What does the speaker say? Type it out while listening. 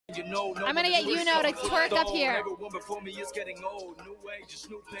I'm gonna get Yuno to twerk up here.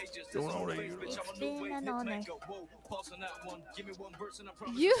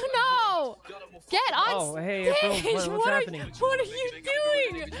 Yuno! Get on Oh, hey, stage! April, what's happening? What are you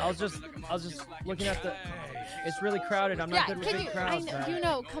doing? I was just looking at the. It's really crowded. I'm not good with big crowds. I know,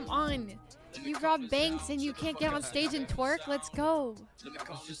 Yuno, come on. You robbed banks and you can't get on stage and twerk. Let's go.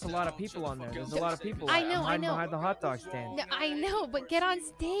 There's just a lot of people on there. There's a lot of people. I know, I'm behind the hot dog stand. No, I know, but get on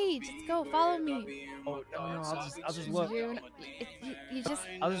stage. Let's go. Follow me. Oh no, I'll just look. You just.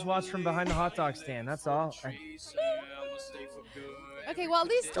 I'll just watch from behind the hot dog stand. That's all. Okay, well at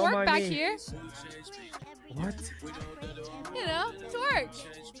least Don't twerk mind back me. here. What? You know, twerk.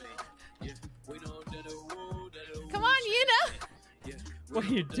 Come on, Yuno. What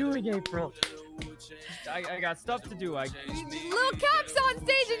are you doing, April? I got stuff to do. Little Cap's on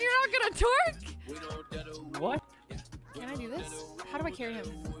stage and you're not gonna twerk? What? Can I do this? How do I carry him?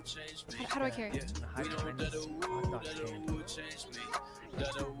 How do I carry him?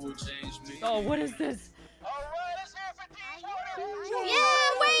 Oh, what is this?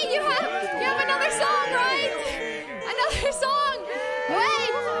 Yeah, wait, you have another song, right? Another song.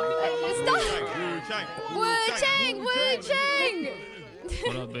 Wait, stop. Wu-Chang, Wu-Chang.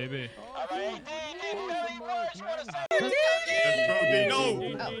 What up, baby? I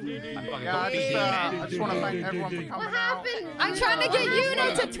just want to thank everyone for coming. What happened? I'm trying to get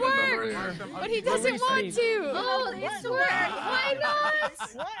Yuno to twerk, but he doesn't want to. Oh, this twerk. Why not?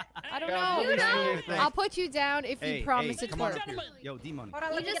 I don't know. I'll put you down if you promise to twerk. Yo, D-Money. Hold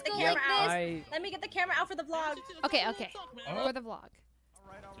on, let me get the go camera like out. Let me get the camera out for the vlog. Okay, for the vlog.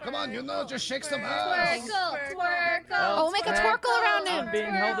 Come on, Yuno, just shake some ass. Twerkle, twerkle. Oh, we'll make a twerkle around him. I'm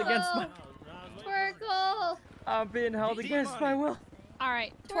being held against my. Twerkle. I'm being held against my will. All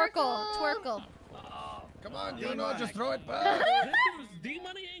right, twerkle. Come on, Yuno, just throw it back.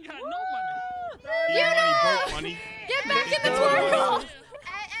 D-Money ain't got no money. Yuno! Money. Get back in the twerkle!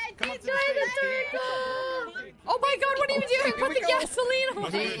 Keep doing the twerkle. Oh my God, what are you doing? Put the gasoline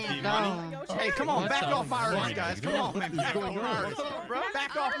on. Hey, come on, back off my earth, guys. Come on, man. Back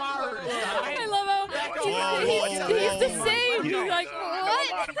off my earth. I love how he's the same. He's like,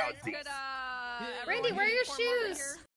 what? Randy, where are your shoes?